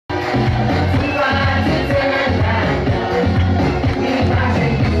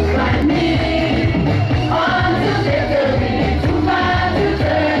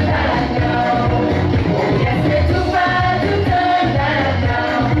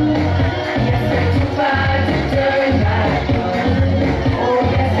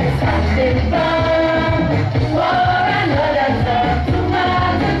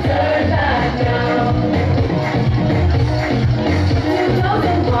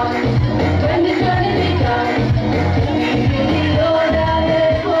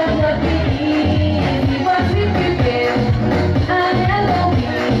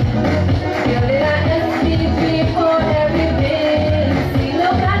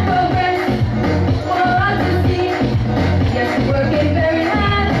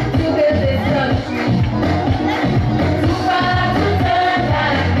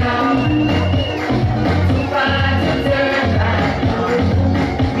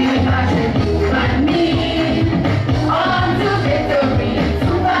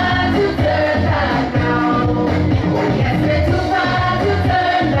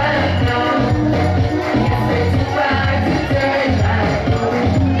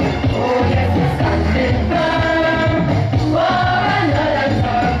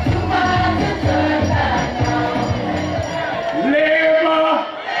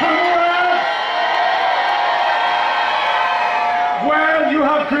you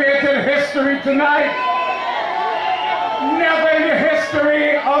have created history tonight. Never in the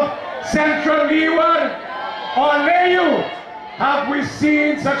history of Central Leeward or Layou have we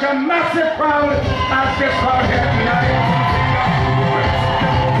seen such a massive crowd as this crowd here tonight.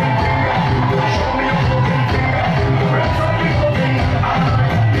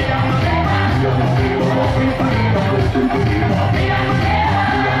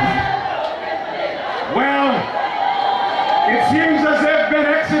 Well, it seems as if Ben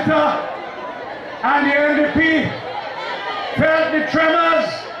Exeter and the NDP felt the tremors,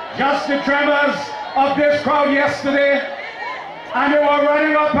 just the tremors of this crowd yesterday, and they were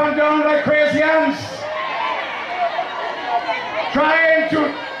running up and down like crazy ants, trying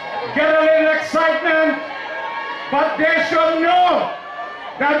to get a little excitement, but they should know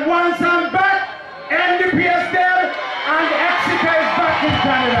that once I'm back, NDP is dead and Exeter is back in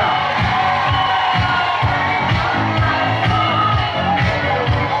Canada.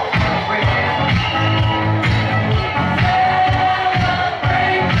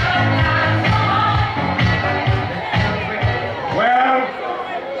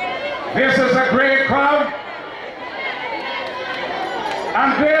 This is a great crowd,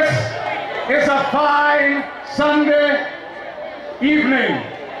 and this is a fine Sunday evening.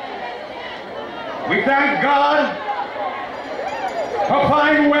 We thank God for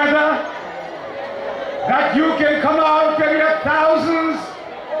fine weather, that you can come out in your thousands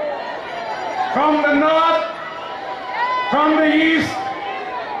from the north, from the east,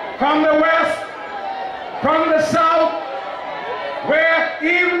 from the west, from the south, where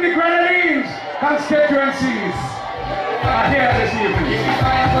even the Grenadines constituencies are here this evening.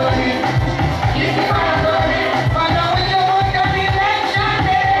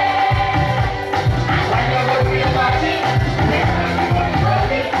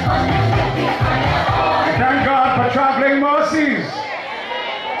 Thank God for traveling mercies.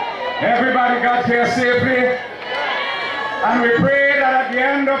 Everybody got here safely, and we pray that at the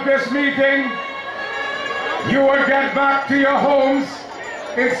end of this meeting, you will get back to your homes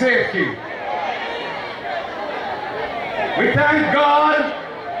in safety. We thank God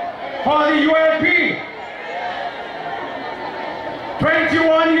for the ULP.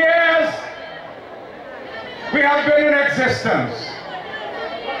 21 years we have been in existence.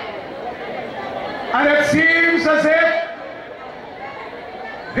 And it seems as if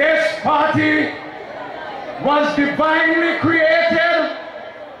this party was divinely created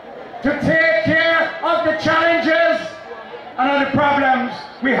to take care of the challenges and of the problems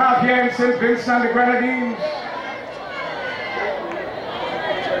we have here in St. Vincent and the Grenadines.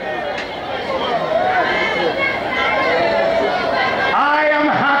 I am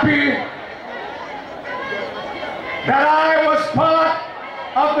happy that I was part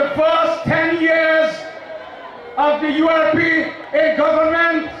of the first 10 years of the ULP in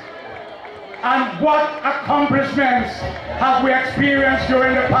government, and what accomplishments have we experienced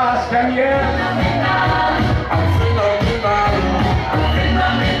during the past 10 years?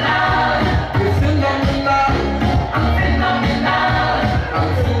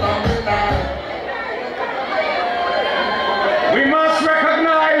 We must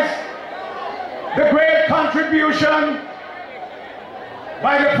recognize the great contribution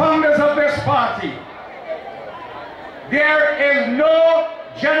by the founders of this party. There is no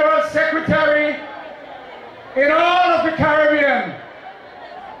General Secretary in all of the Caribbean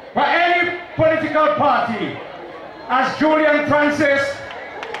for any political party as Julian Francis,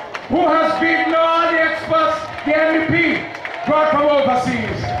 who has beaten all the experts the NDP brought from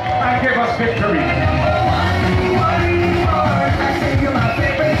overseas and gave us victory.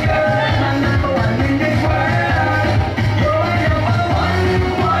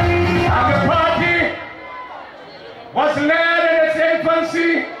 Was led in its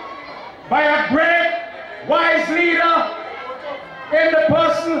infancy by a great, wise leader in the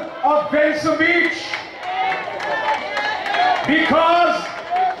person of Vincent Beach, because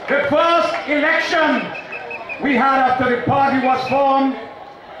the first election we had after the party was formed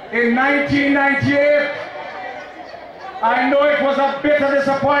in 1998, I know it was a bitter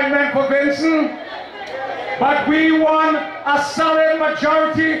disappointment for Vincent, but we won a solid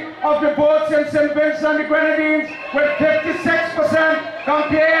majority of the votes in St. Vincent and the Grenadines with 56%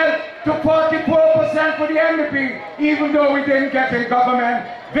 compared to 44% for the NDP, even though we didn't get in government.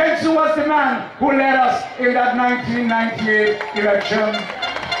 Vincent was the man who led us in that 1998 election.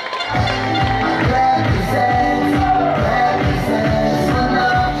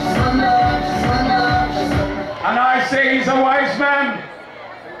 And I say he's a wise man,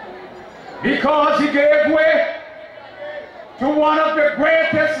 because he gave way to one of the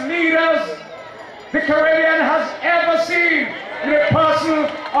greatest leaders the Caribbean has ever seen in the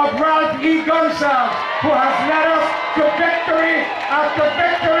person of Ralph E. Gonsalves, who has led us to victory after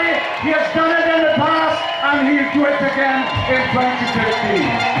victory. He has done it in the past, and he'll do it again in 2015.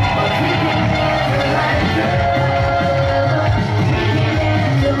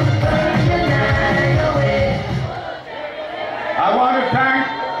 I want to thank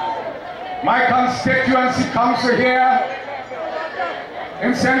my constituency council here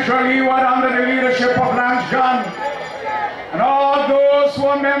in Central Leeward under the leadership of Lance John, and all those who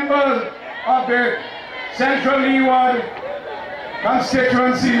are members of the Central Leeward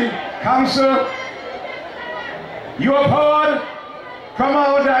Constituency Council. You have heard from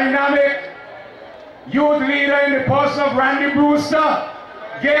our dynamic youth leader in the person of Randy Brewster.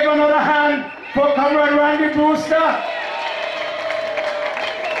 Give another hand for Comrade Randy Brewster.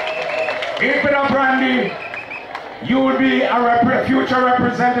 Keep it up, Randy. You will be a future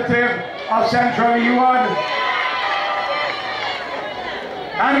representative of Central Leeward.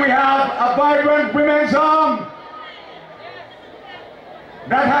 And we have a vibrant women's arm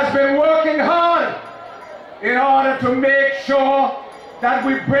that has been working hard in order to make sure that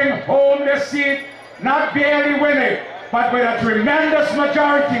we bring home the seat, not barely win it, but with a tremendous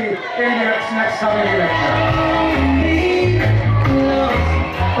majority in the next coming election.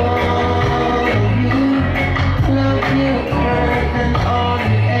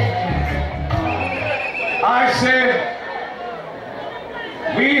 I say,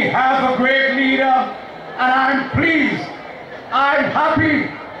 we have a great leader, and I'm pleased, I'm happy,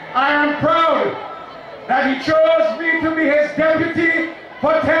 I am proud that he chose me to be his deputy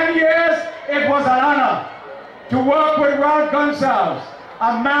for 10 years. It was an honor to work with Ralph Gonsalves,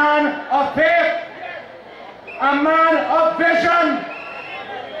 a man of faith, a man of vision,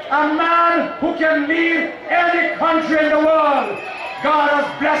 a man who can lead any country in the world. God has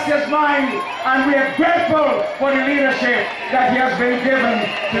blessed his mind, and we are grateful for the leadership that he has been given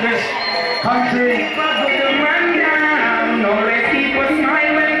to this country.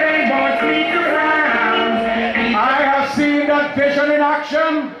 I have seen that vision in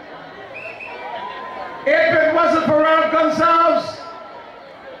action. If it wasn't for Ralph Gonsalves,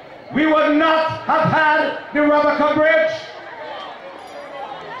 we would not have had the Rubicon Bridge,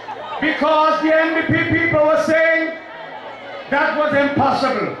 because the NDP people were saying that was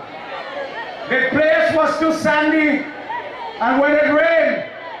impossible. The place was too sandy, and when it rained,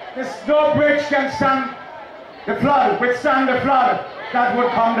 no bridge can stand the flood, withstand the flood that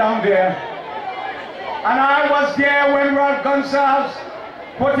would come down there. And I was there when Ralph Gonsalves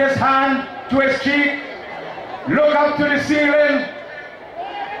put his hand to his cheek, looked up to the ceiling,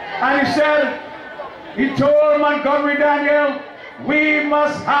 and he said, he told Montgomery Daniel, we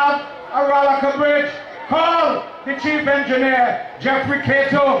must have a Rallica Bridge. Call the chief engineer, Jeffrey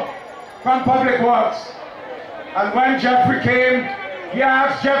Cato from Public Works. And when Jeffrey came, he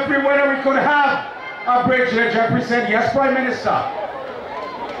asked Jeffrey whether we could have a bridge there. Jeffrey said, yes, Prime Minister.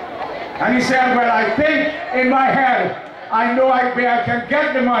 And he said, well, I think in my head, I know where I can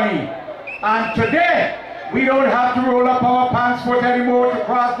get the money. And today, we don't have to roll up our pants foot anymore to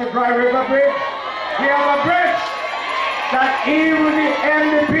cross the Dry River Bridge. We have a bridge that even the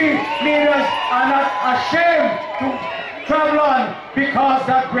NDP leaders are not ashamed to travel on, because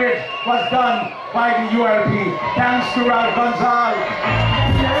that bridge was done by the ULP, thanks to Ralph Gonsalves.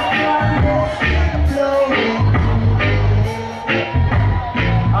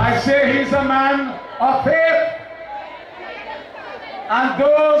 I say he's a man of faith, and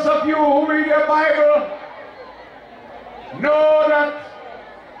those of you who read your Bible know that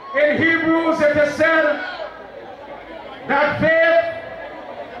in Hebrews it is said that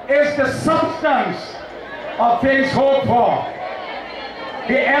faith is the substance of things hoped for,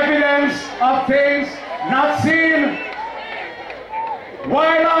 the evidence of things not seen.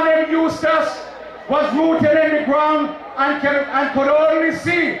 While Arnold Eustace was rooted in the ground and could only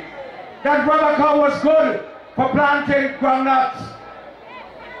see that Rubicon was good for planting groundnuts,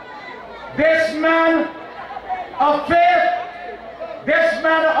 this man of faith, this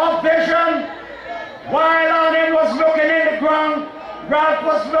man of vision, while Arnold was looking in the ground, Ralph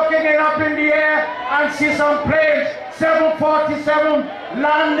was looking up in the air and see some planes, 747,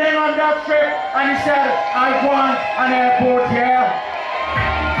 landing on that strip, and he said, I want an airport here.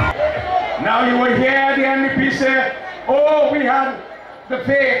 Now you will hear the NDP say, oh, we had the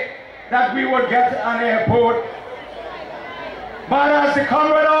faith that we would get an airport. But as the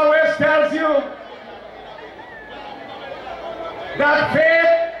comrade always tells you, that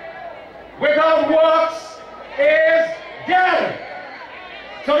faith without works is dead.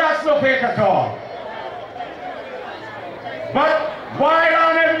 So that's no faith at all. But While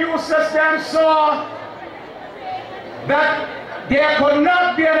Arnhem Eustace them saw that there could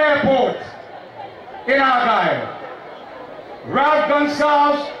not be an airport in Argyle, Ralph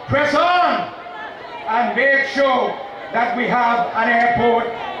Gonsalves press on and make sure that we have an airport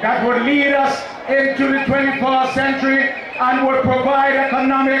that would lead us into the 21st century and would provide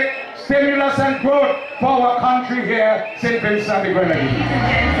economic stimulus and growth for our country here, St. Vincent and the Grenadines. Ladies and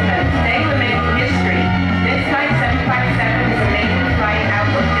gentlemen, today we're making history. This flight 757 is a maiden flight out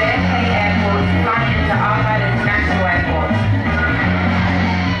of JFK Airport flying into Argyle International Airport.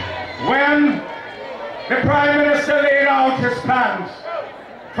 When the Prime Minister laid out his plans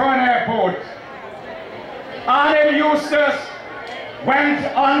for an airport, Arnhem Eustace went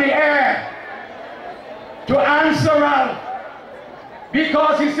on the air to answer Ralph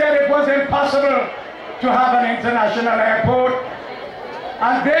because he said it was impossible to have an international airport.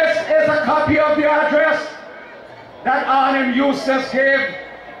 And this is a copy of the address that Arnhem Eustace gave.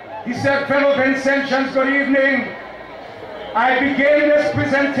 He said, "Fellow Vincentians, good evening. I begin this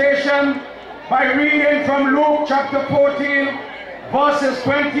presentation by reading from Luke chapter 14, verses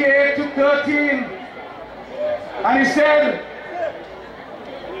 28 to 13. And he said,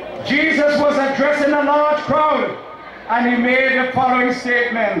 Jesus was addressing a large crowd, and he made the following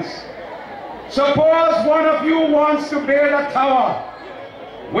statements. Suppose one of you wants to build a tower.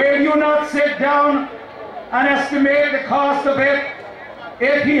 Will you not sit down and estimate the cost of it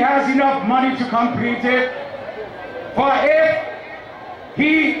if he has enough money to complete it? For if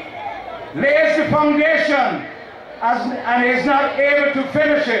he lays the foundation and is not able to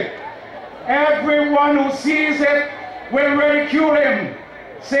finish it, everyone who sees it will ridicule him,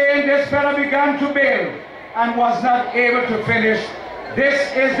 saying this fellow began to build and was not able to finish."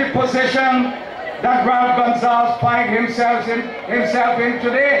 This is the position that Ralph Gonsalves finds himself in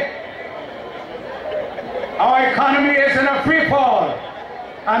today. Our economy is in a free fall,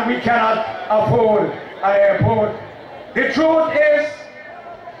 and we cannot afford an airport. The truth is,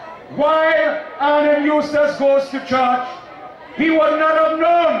 while Arnhem Eustace goes to church, he would not have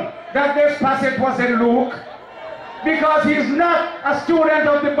known that this passage was in Luke, because he's not a student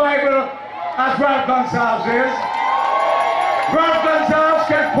of the Bible as Ralph Gonsalves is. Ralph Gonsalves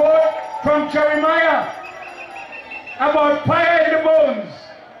can quote from Jeremiah about fire in the bones.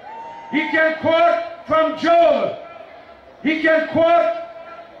 He can quote from Joel. He can quote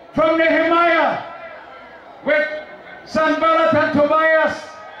from Nehemiah with Sanballat and Tobias.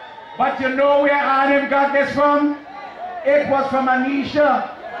 But you know where Arnhem got this from? It was from Anisha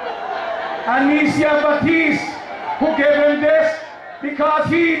Baptiste, who gave him this, because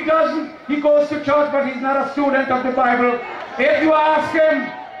he goes to church, but he's not a student of the Bible. If you ask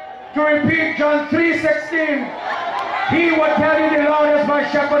him to repeat John 3:16, he will tell you, "The Lord is my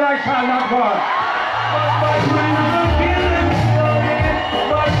shepherd, I shall not want."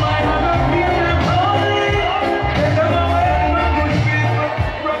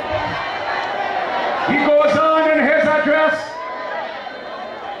 He goes on in his address,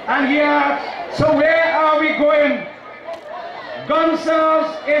 and he asks, "So where are we going?"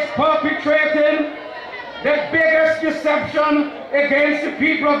 Gonsalves is perpetrating the biggest deception against the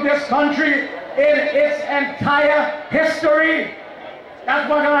people of this country in its entire history. That's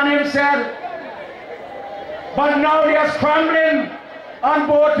what Arnhem said. But now they are scrambling on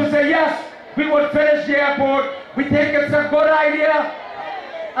board to say, yes, we would finish the airport. We think it's a good idea,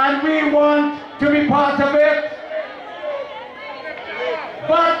 and we want to be part of it.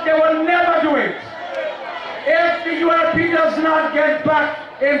 But they will never do it. If the ULP does not get back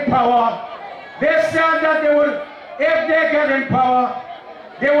in power, they said that they will, if they get in power,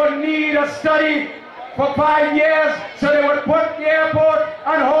 they will need a study for 5 years, so they will put the airport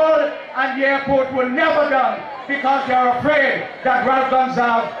on hold, and the airport will never done, because they are afraid that Ralph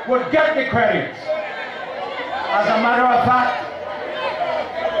Gonsalves would get the credit. As a matter of fact,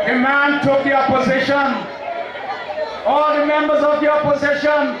 the man took the opposition, all the members of the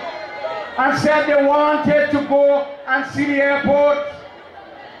opposition, and said they wanted to go and see the airport.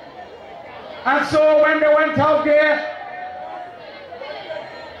 And so when they went out there,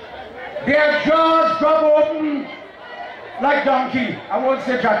 their jaws dropped open like donkey. I won't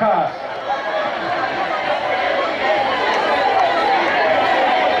say jackass.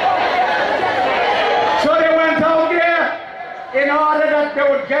 So they went out there in order that they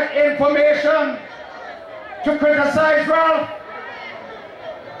would get information to criticize Ralph.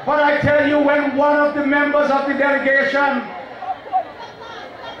 But I tell you, when one of the members of the delegation,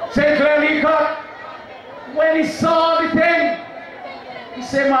 St. Layou, when he saw the thing, he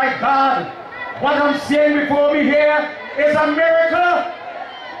said, "My God, what I'm seeing before me here is a miracle."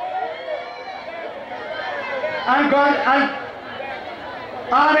 And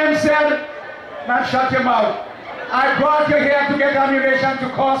Arnhem said, man, shut your mouth. I brought you here to get ammunition to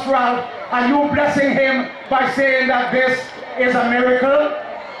curse Ralph, and you blessing him by saying that this is a miracle.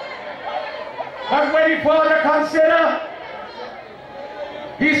 But when he further considered,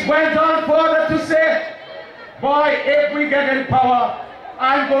 he went on further to say, boy, if we get in power,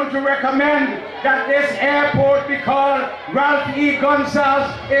 I'm going to recommend that this airport be called Ralph E.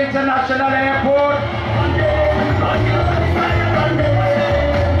 Gonsalves International Airport.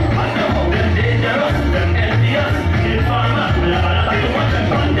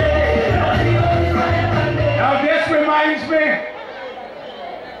 Now this reminds me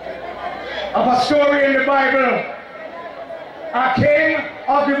of a story in the Bible. A king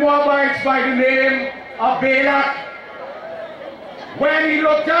of the Moabites by the name of Balak, when he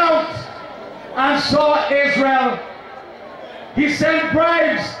looked out and saw Israel, he sent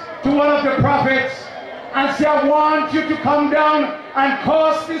bribes to one of the prophets and said, I want you to come down and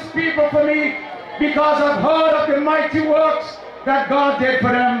curse these people for me, because I've heard of the mighty works that God did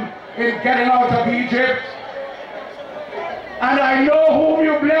for them in getting out of Egypt. And I know whom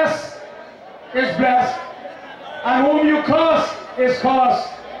you bless is blessed, and whom you curse is cursed.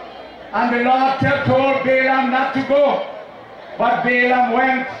 And the Lord told Balaam not to go, but Balaam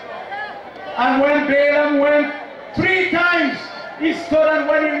went. And when Balaam went 3 times, he stood, and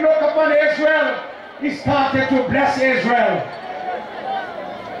when he looked upon Israel, he started to bless Israel.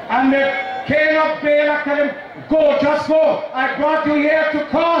 And the king of Balak told him, go, just go. I brought you here to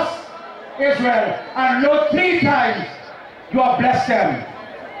curse Israel. And look, 3 times you have blessed them.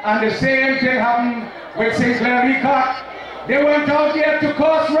 And the same thing happened with Sinclair Leacock. They went out there to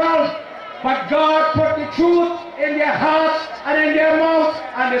curse Ralph, but God put the truth in their hearts and in their mouths,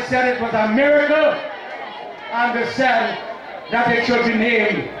 and they said it was a miracle. And they said that it should be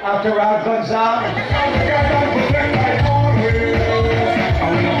named after Ralph Gonsalves.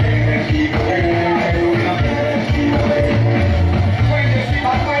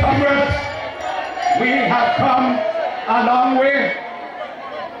 Comrades, we have come a long way.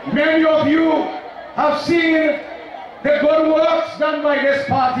 Many of you have seen the good works done by this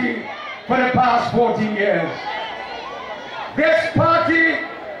party for the past 14 years. This party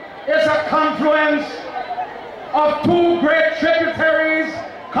is a confluence of 2 great tributaries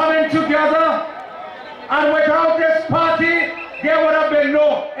coming together, and without this party there would have been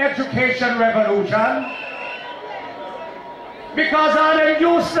no education revolution, because Arnhem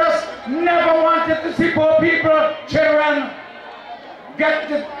Eustace never wanted to see poor people, children, get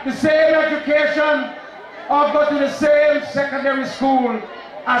the same education or go to the same secondary school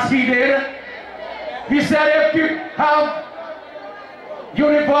as he did. He said if you have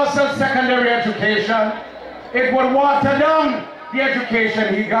universal secondary education, it would water down the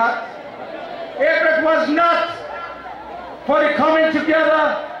education he got. If it was not for the coming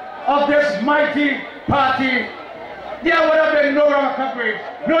together of this mighty party, there would have been no Rocker Bridge,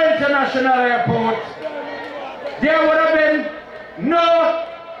 no international airport. There would have been no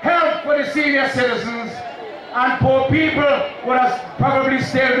help for the senior citizens, and poor people would have probably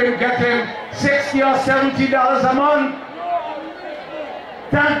still been getting $60 or $70 a month.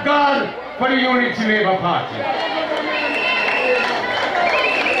 Thank God for the Unity Labour Party.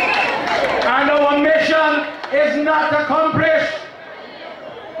 And our mission is not accomplished.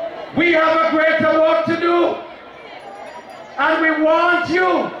 We have a greater work to do, and we want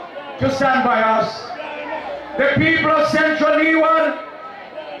you to stand by us. The people of Central Leeward,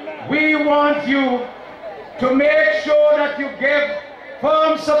 we want you to make sure that you give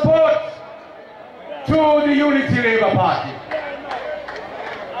firm support to the Unity Labour Party.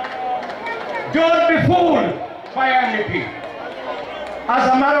 Don't be fooled by NDP. As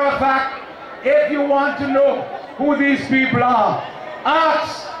a matter of fact, if you want to know who these people are,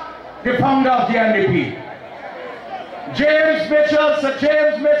 ask the founder of the NDP. James Mitchell, Sir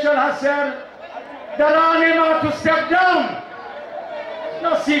James Mitchell has said that Arnhem ought to step down.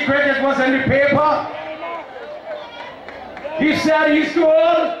 No secret, it was in the paper. He said he's too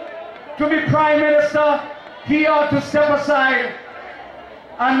old to be Prime Minister. He ought to step aside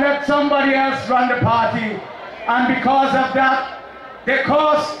and let somebody else run the party. And because of that, they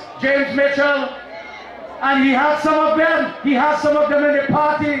cursed James Mitchell, and he has some of them in the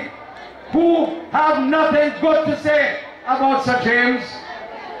party who have nothing good to say about Sir James.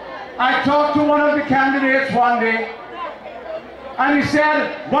 I talked to one of the candidates one day, and he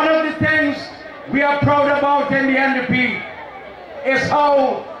said one of the things we are proud about in the NDP is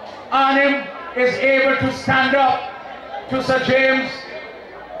how Arnhem is able to stand up to Sir James.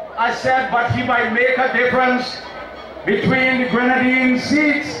 I said, but he might make a difference between the Grenadine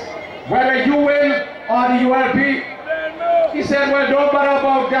seats, whether you win or the ULP. he said, well, don't bother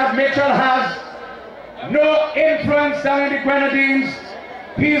about that. Mitchell has no influence down in the Grenadines.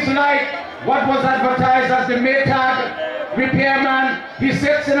 He's like what was advertised as the Maytag repairman. He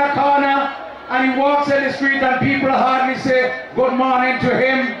sits in a corner and he walks in the street and people hardly say good morning to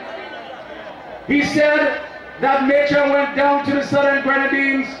him. He said that Mitchell went down to the southern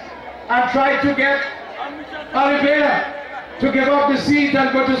Grenadines and tried to get Olivier to give up the seat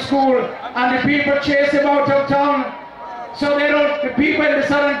and go to school, and the people chase him out of town. So the people in the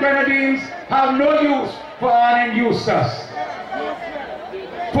southern Grenadines have no use for Arnie Eustace,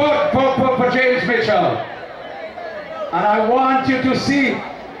 for James Mitchell. And I want you to see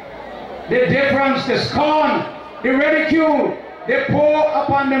the difference, the scorn, the ridicule they pour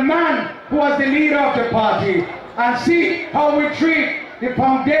upon the man who was the leader of the party, and see how we treat the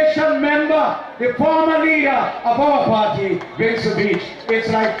foundation member, the former leader of our party, Vincent Beach. It's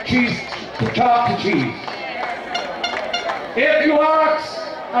like cheese to talk to cheese. If you ask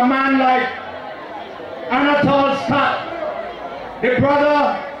a man like Anatole Scott, the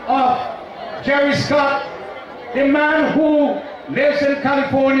brother of Jerry Scott, the man who lives in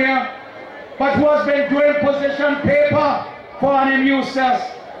California, but who has been doing position paper for Arnie Eustace,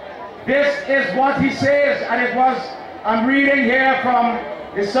 this is what he says, and it was, I'm reading here from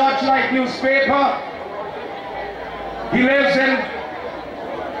the Searchlight newspaper. He lives in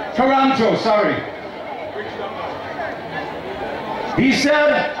Toronto, sorry. He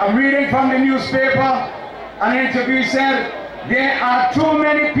said, I'm reading from the newspaper, an interview, he said, there are too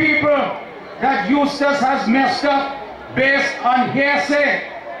many people that Eustace has messed up based on hearsay.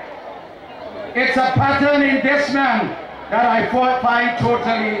 It's a pattern in this man that I find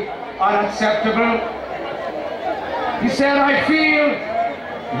totally unacceptable. He said, I feel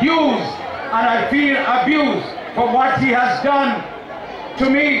used and I feel abused for what he has done to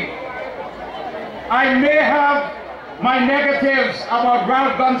me. I may have my negatives about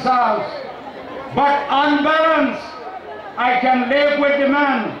Ralph Gonsalves, but on balance, I can live with the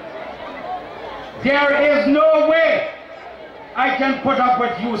man. There is no way I can put up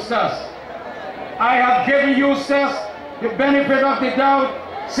with Eustace. I have given Eustace the benefit of the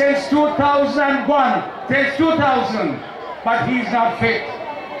doubt since 2001, since 2000, but he's not fit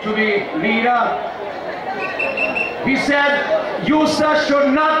to be leader. He said Eustace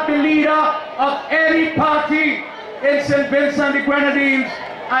should not be leader of any party in St. Vincent the Grenadines,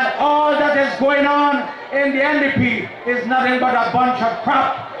 and all that is going on in the NDP is nothing but a bunch of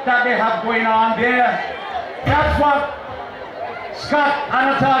crap that they have going on there. That's what Scott,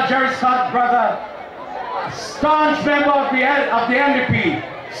 Anatole, Jerry Scott, brother, a staunch member of the NDP,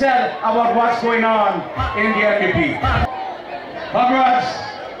 said about what's going on in the NDP. Comrades,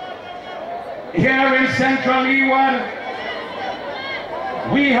 here in Central Leeward,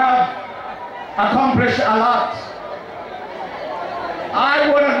 we have accomplished a lot.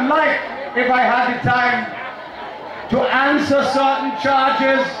 I would have liked, if I had the time, to answer certain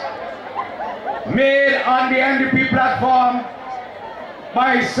charges made on the NDP platform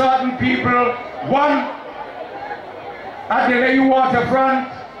by certain people. One, at the Layou waterfront,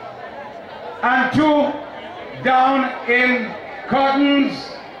 and two, down in Cottons.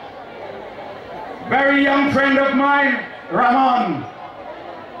 Very young friend of mine, Ramon,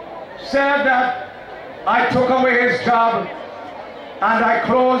 said that I took away his job and I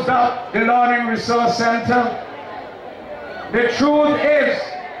closed up the Learning Resource Center. The truth is,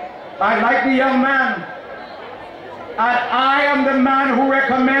 I like the young man, and I am the man who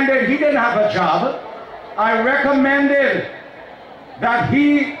recommended, he didn't have a job, I recommended that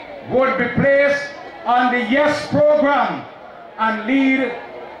he would be placed on the YES program and lead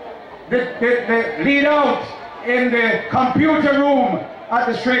out in the computer room at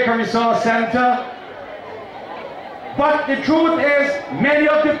the Straker Resource Center. But the truth is, many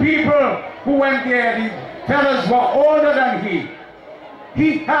of the people who went there, the fellas were older than he.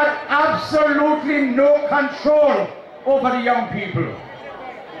 He had absolutely no control over the young people.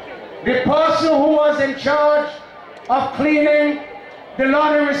 The person who was in charge of cleaning the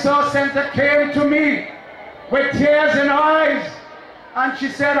Learning Resource Center came to me with tears in her eyes, and she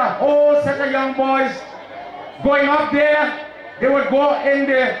said a whole set of young boys going up there, they would go in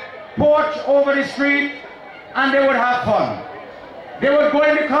the porch over the street and they would have fun. They would go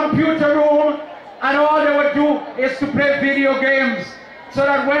in the computer room and all they would do is to play video games, so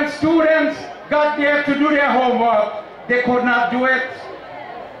that when students got there to do their homework, they could not do it.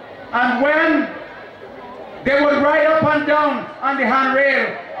 And when they would ride up and down on the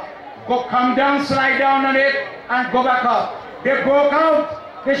handrail, come down, slide down on it, and go back up. They broke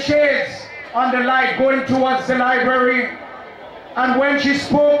out the shades on the light going towards the library, and when she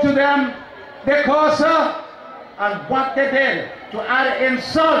spoke to them, they cursed her And what they did, to add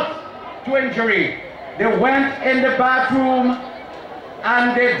insult to injury, they went in the bathroom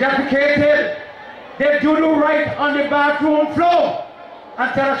and they defecated. They do right on the bathroom floor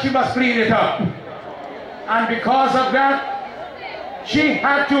and tell her she must clean it up. And because of that, she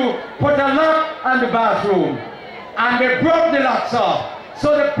had to put a lock on the bathroom. And they broke the locks off.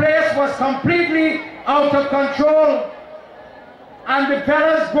 So the place was completely out of control. And the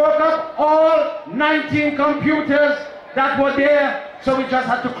fellas broke up all 19 computers that were there. So we just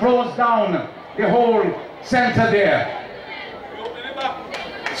had to close down the whole center there.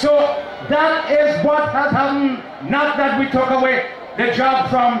 So that is what had happened. Not that we took away the job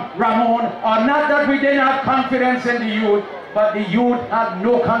from Ramon, or not that we didn't have confidence in the youth, but the youth had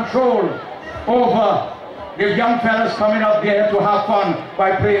no control over the young fellas coming up there to have fun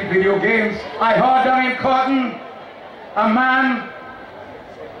by playing video games. I heard down in Cotton, a man,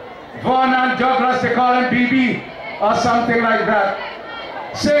 Vaughn and Douglas, they call him BB, or something like that,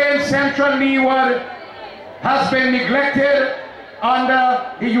 saying Central Leeward has been neglected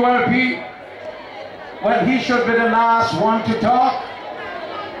under the ULP. Well, he should be the last one to talk,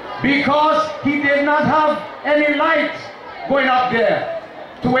 because he did not have any light going up there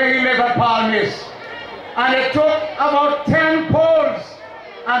to where he lived at Palmis. And it took about 10 poles,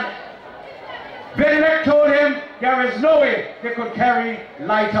 and Vinlek told him there is no way they could carry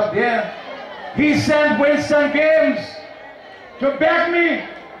light up there. He sent Winston Games to beg me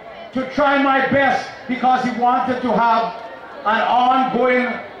to try my best, because he wanted to have an ongoing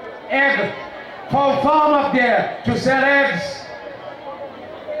egg farm up there to sell eggs.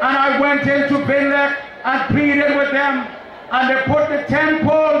 And I went into Vinlek and pleaded with them, and they put the 10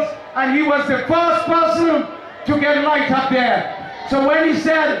 poles, and he was the first person to get light up there. So when he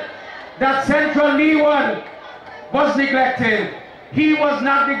said that Central Leeward was neglected, he was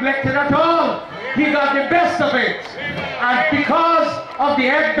not neglected at all. He got the best of it. And because of the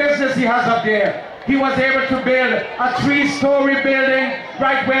egg business he has up there, he was able to build a 3-story building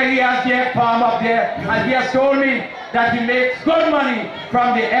right where he has the egg farm up there. And he has told me that he makes good money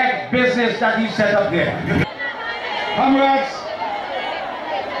from the egg business that he set up there. Comrades,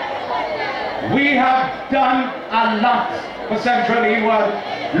 we have done a lot for Central Leeward.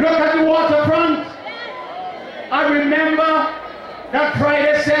 Look at the waterfront. I remember that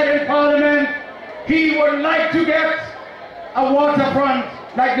Friday said in Parliament he would like to get a waterfront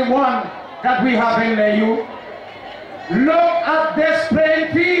like the one that we have in Layou. Look at this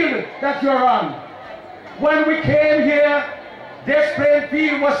playing field that you're on. When we came here, this playing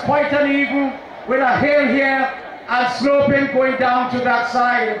field was quite uneven, with a hill here and sloping going down to that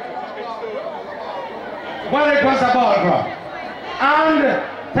side. Well, it was a ball ground.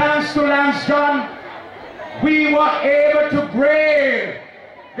 And thanks to Lance John, we were able to grade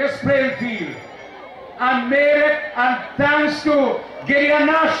this playing field and made it, and thanks to Gideon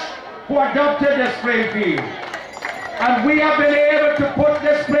Nash, who adopted this playing field. And we have been able to put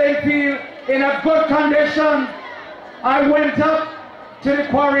this playing field in a good condition. I went up to the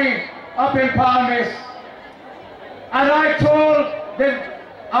quarry up in Palmis, and I told the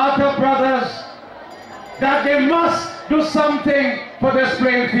Arthur brothers that they must do something for this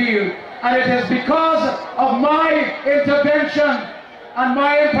playing field. And it is because of my intervention and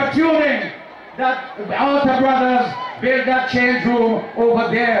my importuning that the Arthur brothers built that change room over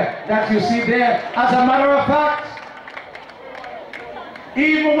there that you see there. As a matter of fact,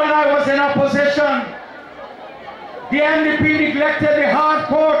 even when I was in opposition, the NDP neglected the hard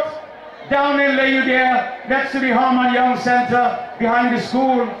court down in Layou there, next to the Harman Young Center, behind the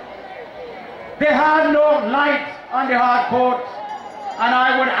school. They had no light on the hard court. And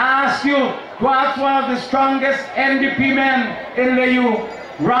I would ask you to ask one of the strongest NDP men in Layou,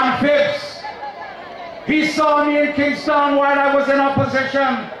 Ron Phipps. He saw me in Kingston while I was in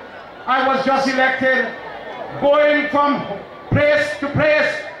opposition. I was just elected, going from place to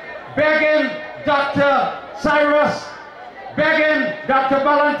place, begging Dr. Cyrus, begging Dr.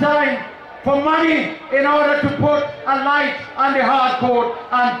 Valentine for money in order to put a light on the hard court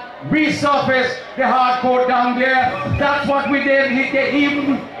and resurface the hard court down there. That's what we did,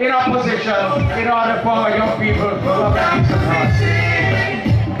 even in opposition, in order for our young people to have a decent heart.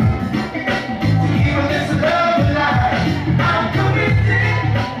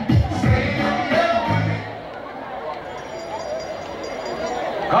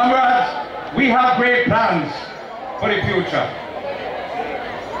 Comrades, we have great plans for the future.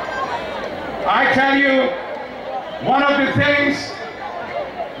 I tell you, one of the things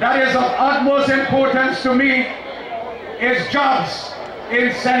that is of utmost importance to me is jobs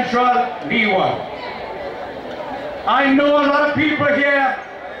in Central Leeward. I know a lot of people here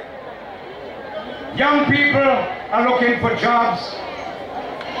Young people are looking for jobs.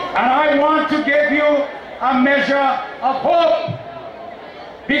 And I want to give you a measure of hope,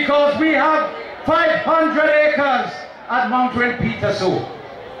 because we have 500 acres at Mount Wayne Peterson.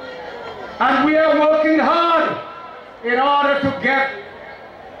 And we are working hard in order to get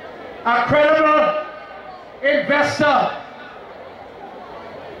a credible investor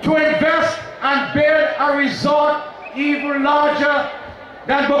to invest and build a resort even larger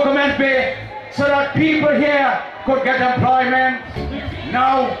than Bokoman Bay, so that people here could get employment.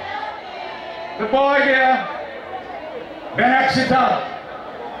 Now, the boy there, Ben Exeter,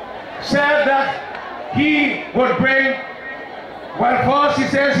 said that he would bring, well, first he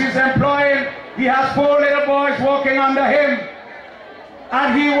says he's employing, he has 4 little boys working under him,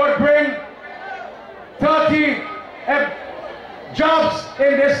 and he would bring 30 jobs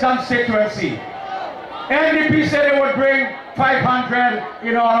in this constituency. NDP said they would bring 500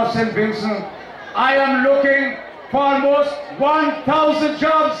 in all of St. Vincent. I am looking for almost 1,000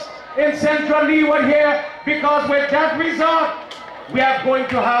 jobs in Central Layou here, because with that result, we are going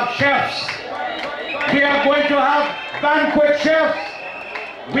to have chefs. We are going to have banquet chefs.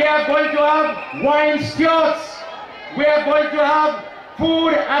 We are going to have wine stewards. We are going to have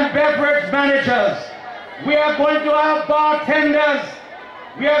food and beverage managers. We are going to have bartenders.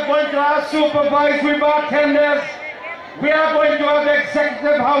 We are going to have supervisory bartenders. We are going to have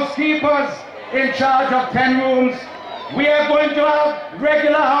executive housekeepers in charge of 10 rooms. We are going to have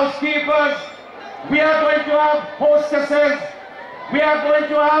regular housekeepers. We are going to have hostesses. We are going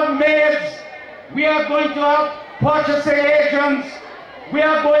to have maids. We are going to have purchasing agents. We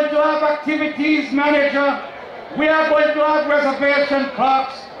are going to have activities manager. We are going to have reservation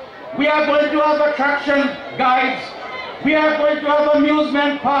clerks. We are going to have attraction guides. We are going to have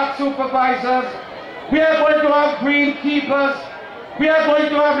amusement park supervisors. We are going to have greenkeepers. We are going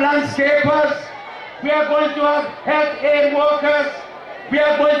to have landscapers. We are going to have health aid workers. We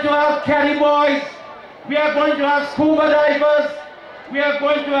are going to have caddy boys. We are going to have scuba divers. We are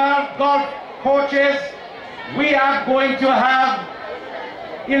going to have golf coaches. We are going to have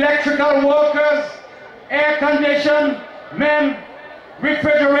electrical workers, air condition men,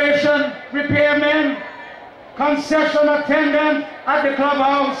 refrigeration repairmen, concession attendant at the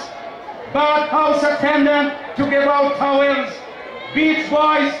clubhouse, bathhouse attendant to give out towels, beach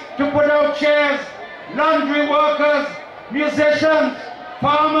boys to put out chairs, laundry workers, musicians,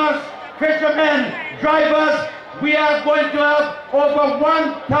 farmers, fishermen, drivers. We are going to have over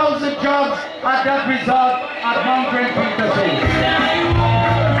 1,000 jobs at that resort at Mount Wayne Peterson.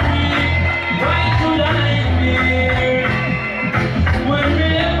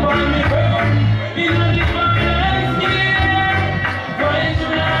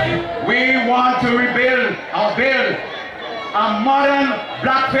 We want to rebuild or build a modern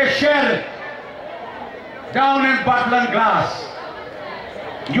blackfish shed down in Butland Glass.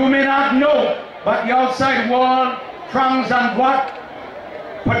 You may not know, but the outside world frowns on what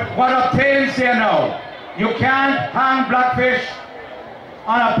obtains there now. You can't hang blackfish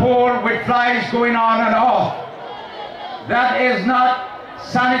on a pole with flies going on and off. That is not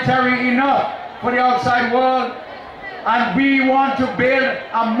sanitary enough for the outside world. And we want to build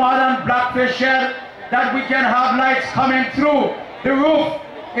a modern blackfish shed that we can have lights coming through the roof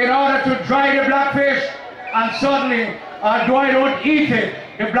in order to dry the blackfish. And certainly, although I don't eat it,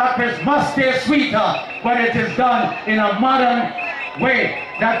 the blackfish must stay sweeter when it is done in a modern way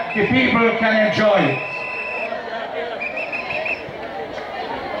that the people can enjoy it.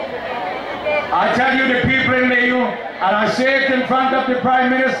 I tell you, the people in Layou, and I say it in front of the Prime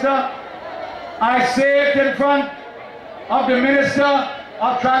Minister, I say it in front of the Minister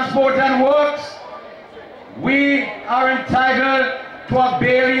of Transport and Works, we are entitled to a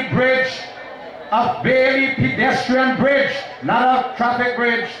Bailey Bridge, a Bailey pedestrian bridge, not a traffic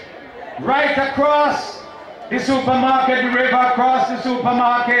bridge, right across the supermarket, the river across the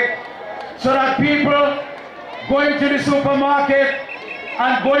supermarket, so that people going to the supermarket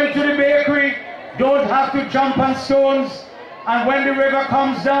and going to the bakery don't have to jump on stones, and when the river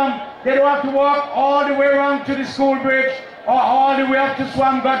comes down, they don't have to walk all the way around to the school bridge or all the way up to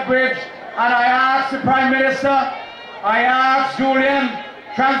Swamgut Bridge. And I asked the Prime Minister, I asked Julian,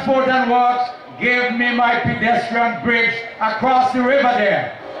 Transport and Works, give me my pedestrian bridge across the river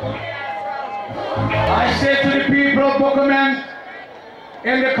there. I say to the people of Bokoman,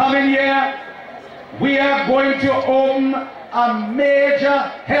 in the coming year, we are going to open a major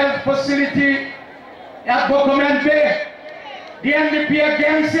health facility at Bokoman Bay. The NDP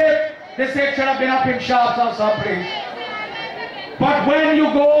against it, they say it should have been up in Sharps or someplace. But when you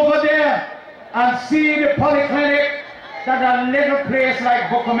go over there and see the polyclinic that a little place like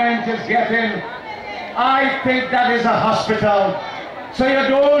Bokoman is getting, I think that is a hospital. So you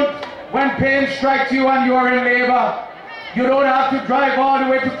don't, when pain strikes you and you are in labor, you don't have to drive all the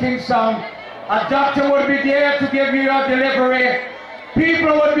way to Kingstown. A doctor would be there to give you your delivery.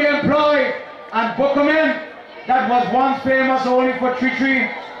 People would be employed. And Buckerman, that was once famous only for tree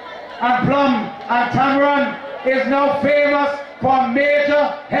and plum and tamarind, is now famous for a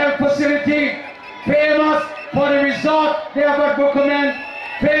major health facility, famous for the resort they have at Buckerman,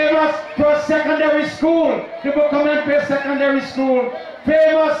 famous for a secondary school, the Buckerman Bay Secondary School,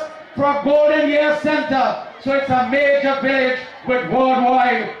 famous for a Golden Year Center. So it's a major village with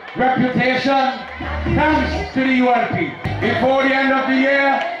worldwide reputation, thanks to the ULP. Before the end of the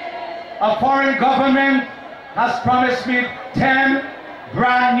year, a foreign government has promised me 10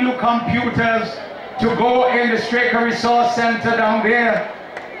 brand new computers to go in the Straker Resource Center down there.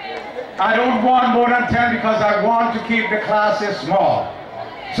 I don't want more than 10 because I want to keep the classes small.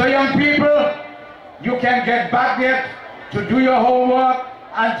 So young people, you can get back there to do your homework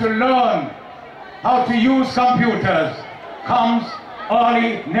and to learn how to use computers. Comes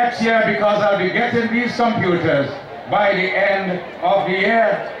early next year because I'll be getting these computers by the end of the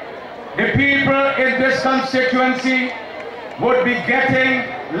year. The people in this constituency would be getting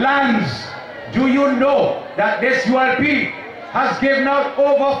lands. Do you know that this ULP has given out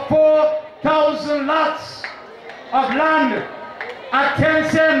over 4,000 lots of land at 10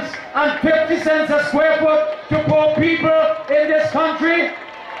 cents and 50 cents a square foot to poor people in this country?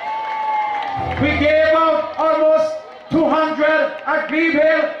 We gave out almost 200 at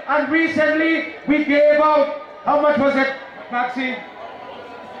Greenville, and recently we gave out, how much was it, Maxine?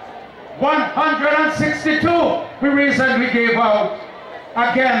 162 we recently gave out.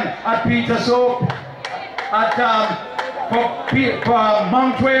 Again at Peter Soap, at for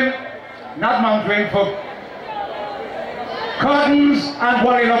Mountwin, not Mountwin, for Cottons and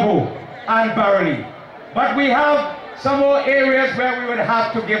Wallilabu and Barony. But we have some more areas where we would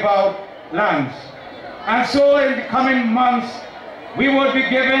have to give out lands. And so in the coming months, we would be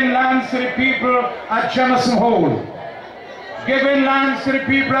giving lands to the people at Jemison Hole, giving lands to the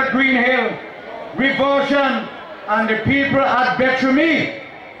people at Green Hill, Reversion, and the people at Betramy.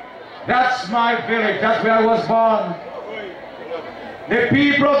 That's my village, that's where I was born. The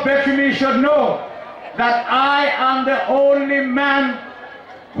people of Betramy should know that I am the only man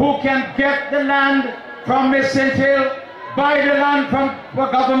who can get the land from Miss Hill, buy the land from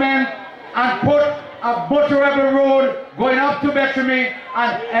the government, and put a motorable road going up to Betramy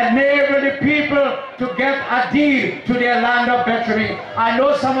and enable the people to get a deed to their land of Betramy. I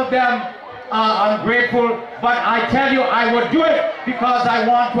know some of them are ungrateful, but I tell you I would do it because I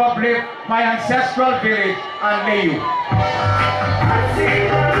want to uplift my ancestral village and Layou.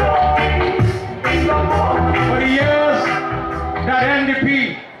 For the years that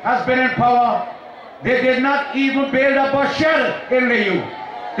NDP has been in power, they did not even build a bus shed in Layou.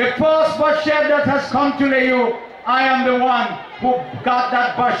 The first bus shed that has come to Layou, I am the one who got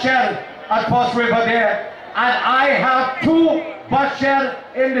that bus shed at First River there. And I have 2 bus sheds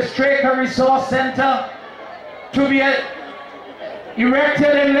in the Straker Resource Center to be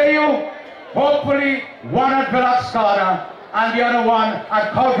erected in Layou. Hopefully one at Villascada and the other one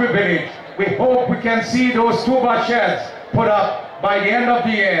at Calgary Village. We hope we can see those 2 bus sheds put up by the end of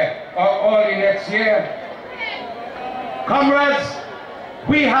the year or early next year. Comrades,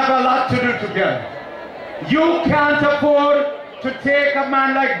 we have a lot to do together. You can't afford to take a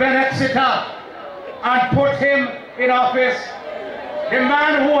man like Ben Exeter and put him in office. The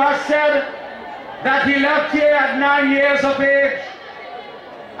man who has said that he left here at 9 years of age,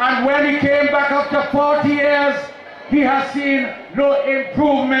 and when he came back after 40 years, he has seen no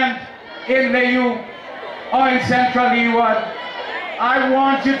improvement in Layou or in Central Leeward. I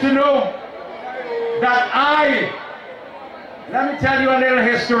want you to know that let me tell you a little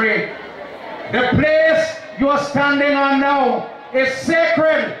history. The place you are standing on now is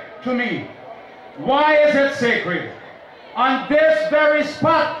sacred to me. Why is it sacred? On this very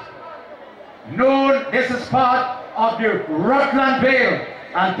spot, this is part of the Rutland Vale,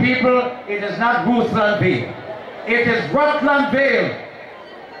 and people, it is not Ruthland Vale. It is Rutland Vale.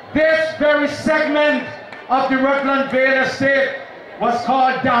 This very segment of the Rutland Vale estate was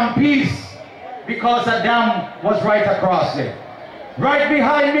called Dam Peace because a dam was right across it. Right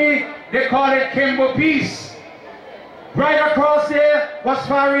behind me, they call it Kimbo Peace. Right across there was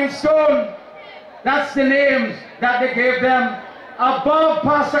Firing Stone. That's the names that they gave them. Above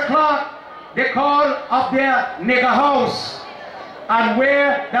Pastor Clark, they call up there Nigger House. And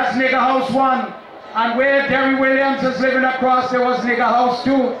where, that's Nigger House 1. And where Derry Williams is living across, there was Nigger House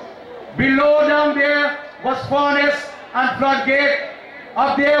 2. Below down there was Furnace and Floodgate.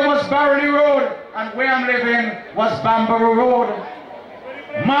 Up there was Barley Road, and where I'm living was Bamboo Road.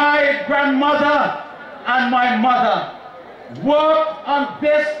 My grandmother and my mother worked on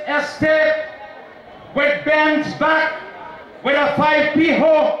this estate with bent back, with a 5p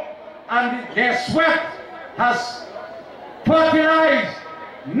hoe, and their sweat has fertilized,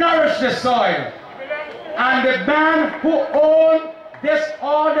 nourished the soil. And the man who owned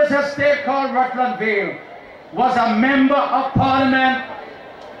all this estate called Rutland Vale was a member of Parliament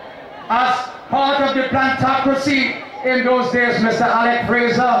as part of the plantocracy in those days, Mr. Alec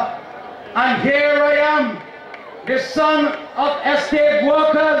Fraser. And here I am, the son of estate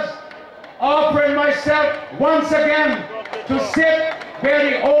workers, offering myself once again to sit where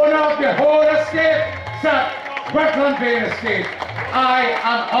the owner of the whole estate sat, Rutland Vale Estate. I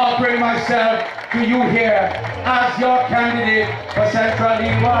am offering myself to you here as your candidate for Central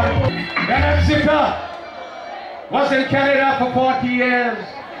Layou. Ben Exeter was in Canada for 40 years.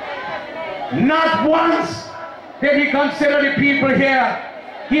 Not once did he consider the people here.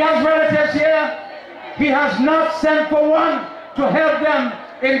 He has relatives here. He has not sent for one to help them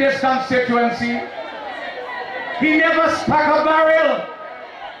in this constituency. He never stuck a barrel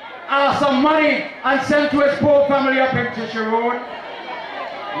or some money and sent to his poor family up in Tisha Road.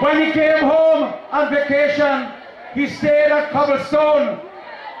 When he came home on vacation, he stayed at Cobblestone.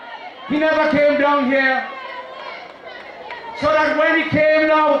 He never came down here. So that when he came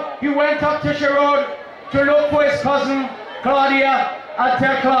now, he went up Tisha Road to look for his cousin, Claudia, and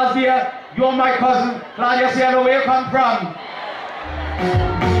tell Claudia, you're my cousin. Claudia said, I know where you come from.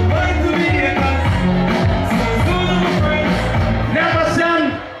 Never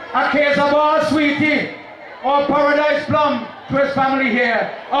send a case of all sweetie or paradise plum to his family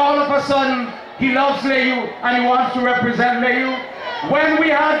here. All of a sudden, he loves Layou and he wants to represent Layou. When we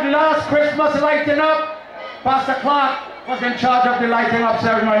had last Christmas lighting up, Pastor Clark was in charge of the lighting up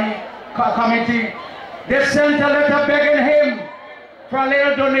ceremony committee. They sent a letter begging him for a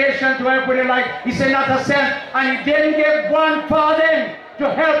little donation to help with the light. He said not a cent, and he didn't give one farthing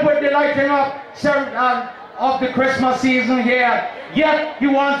to help with the lighting up of the Christmas season here. Yet he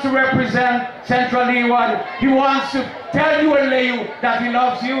wants to represent Central Layou. He wants to tell you in Layou that he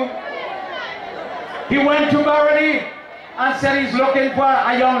loves you. He went to Barony and said he's looking for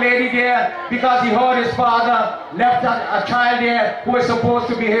a young lady there because he heard his father left a child there who was supposed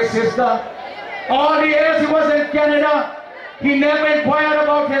to be his sister. All the years he was in Canada, he never inquired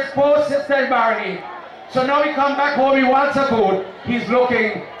about his poor sister in Barony. So now he come back home, he wants a vote. He's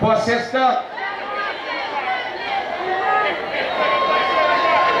looking for a sister.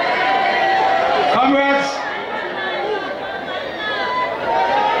 Comrades,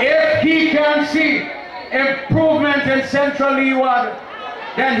 if he can see improvement in Central Layou,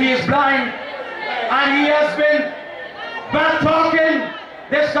 then he is blind. And he has been back-talking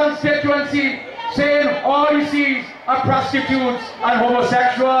this constituency, saying all he sees are prostitutes and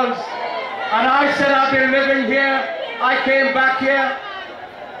homosexuals. And I said, I've been living here, I came back here,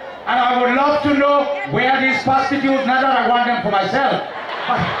 and I would love to know where these prostitutes, not that I want them for myself,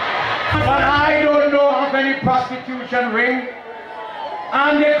 but I don't know of any prostitution ring.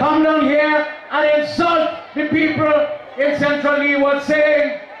 And they come down here and insult the people in Central Layou,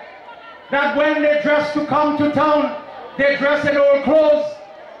 saying that when they dress to come to town, they dress in old clothes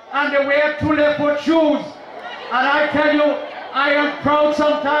and they wear 2 left-foot shoes. And I tell you, I am proud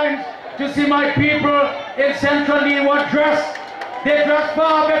sometimes to see my people in Central Layou dress. They dress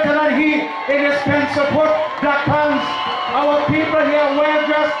far better than he in his pencil-foot black pants. Our people here wear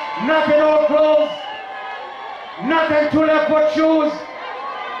dress not in old clothes, not in 2 left-foot shoes.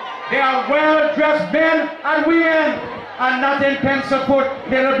 They are well-dressed men and women, and not in pencil-foot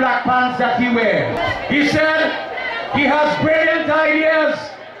little black pants that he wears. He said he has brilliant ideas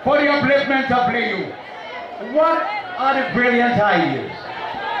for the upliftment of Layou. What are the brilliant ideas?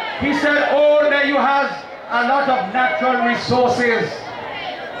 He said, oh, Layou has a lot of natural resources.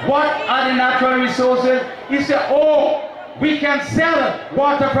 What are the natural resources? He said, oh, we can sell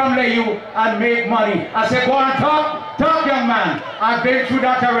water from Layou and make money. I said, go on, talk, young man. I've been through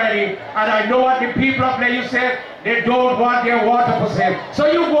that already, and I know what the people of Layou said. They don't want their water for sale. So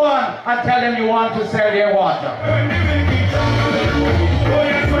you go on and tell them you want to sell their water.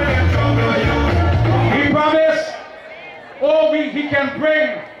 He promised, oh, he can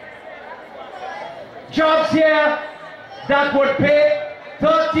bring jobs here that would pay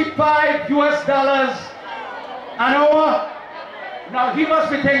 $35 US an hour. Now he must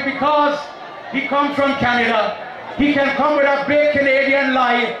be thinking because he comes from Canada, he can come with a big Canadian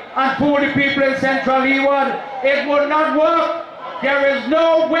lie and fool the people in Central Layou. It would not work. There is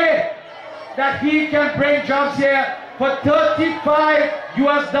no way that he can bring jobs here for $35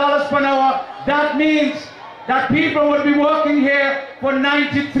 per hour. That means that people would be working here for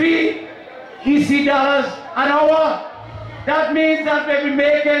 93 EC dollars an hour. That means that they'll be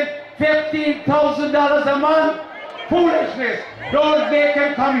making $15,000 a month. Foolishness. Don't make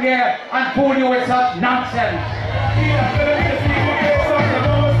them come here and fool you with such nonsense.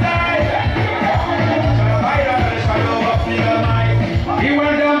 He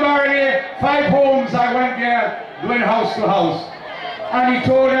went down Barley, 5 homes. I went there doing house to house. And he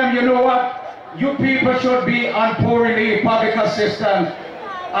told them, you know what? You people should be on poor relief, public assistance.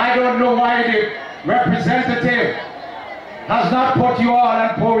 I don't know why the representative has not put you all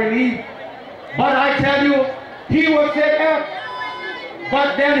on poor relief. But I tell you, he will take that.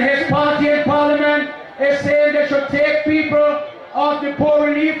 But then his party in parliament is saying they should take people off the poor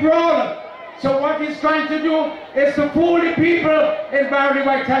relief roll. So what he's trying to do is to fool the people in Barry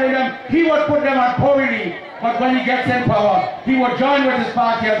by telling them he would put them on poor relief. But when he gets in power, he will join with his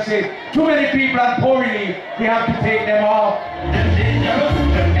party and say, too many people on poor relief, we have to take them off.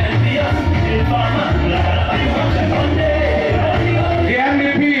 The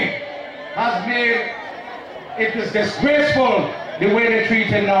NDP has made it is disgraceful the way they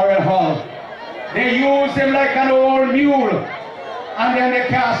treated Norrell Hall. They use him like an old mule and then they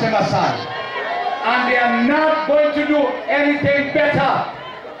cast him aside. And they are not going to do anything better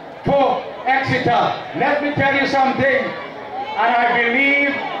for Exeter. Let me tell you something, and I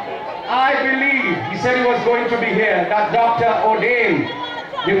believe, he said he was going to be here, that Dr. O'Dane,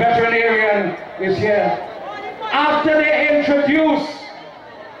 the veterinarian, is here. After they introduce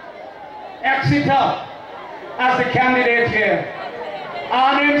Exeter as the candidate here,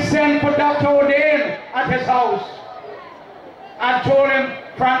 Arnhem sent for Dr. O'Dane at his house and told him,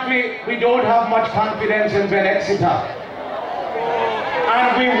 frankly, we don't have much confidence in Ben Exeter.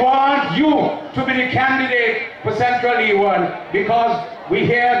 And we want you to be the candidate for Central Layou because we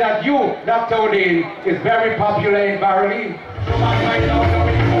hear that you, Dr. O'Dane, is very popular in Barry.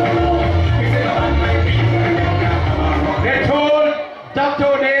 They told Dr.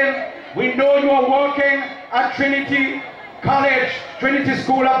 O'Dane, we know you are working at Trinity College, Trinity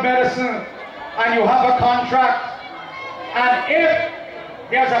School of Medicine, and you have a contract. And if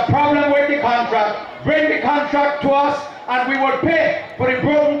there's a problem with the contract, bring the contract to us and we will pay for the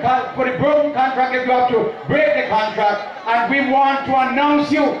broken contract if you have to break the contract. And we want to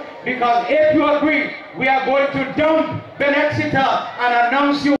announce you, because if you agree, we are going to dump Ben Exeter and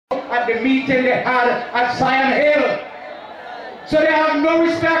announce you at the meeting they had at Sion Hill. So they have no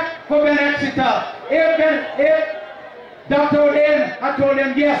respect for Ben Exeter. If Dr. O'Dane had told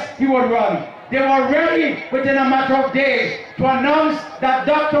them yes, he would run, they were ready within a matter of days to announce that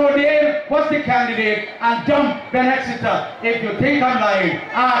Dr. O'Dane was the candidate and dump Ben Exeter. If you think I'm lying,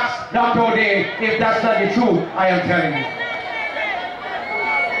 ask Dr. O'Dane if that's not the truth I am telling you.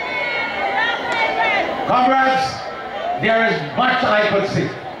 Comrades, there is much I could say.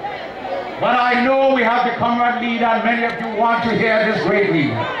 But I know we have the comrade leader and many of you want to hear this great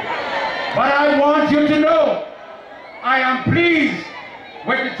leader. But I want you to know I am pleased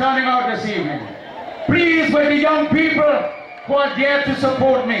with the turning out this evening. Pleased with the young people who are there to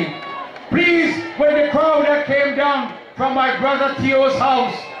support me. Pleased with the crowd that came down from my brother Theo's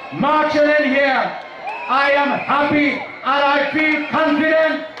house, marching in here. I am happy and I feel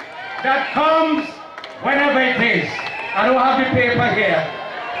confident that comes whenever it is. I don't have the paper here.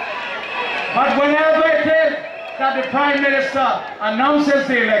 But whenever it is that the Prime Minister announces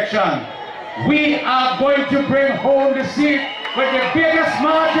the election, we are going to bring home the seat with the biggest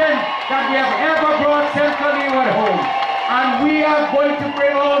margin that we have ever brought Central Layou home. And we are going to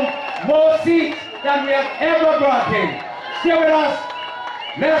bring home more seats than we have ever brought in. Stay with us.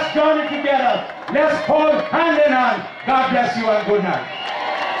 Let's join it together. Let's hold hand in hand. God bless you and good night.